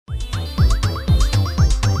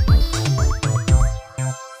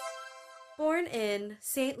in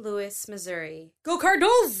St. Louis, Missouri. Go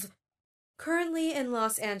Cardinals! Currently in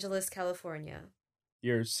Los Angeles, California.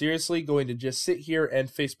 You're seriously going to just sit here and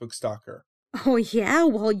Facebook stalk her? Oh yeah,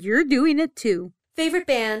 well you're doing it too. Favorite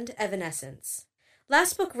band, Evanescence.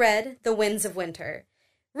 Last book read, The Winds of Winter.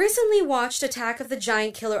 Recently watched Attack of the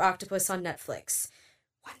Giant Killer Octopus on Netflix.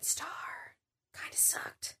 1 star. Kinda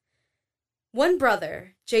sucked. One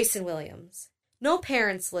brother, Jason Williams. No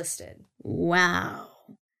parents listed. Wow.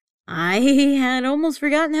 I had almost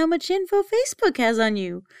forgotten how much info Facebook has on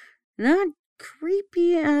you. Not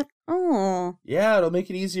creepy at all. Yeah, it'll make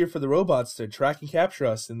it easier for the robots to track and capture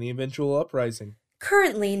us in the eventual uprising.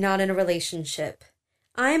 Currently not in a relationship.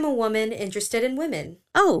 I am a woman interested in women.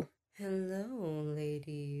 Oh. Hello,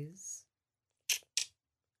 ladies.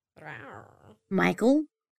 Michael,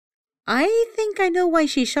 I think I know why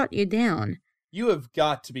she shot you down. You have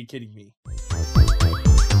got to be kidding me.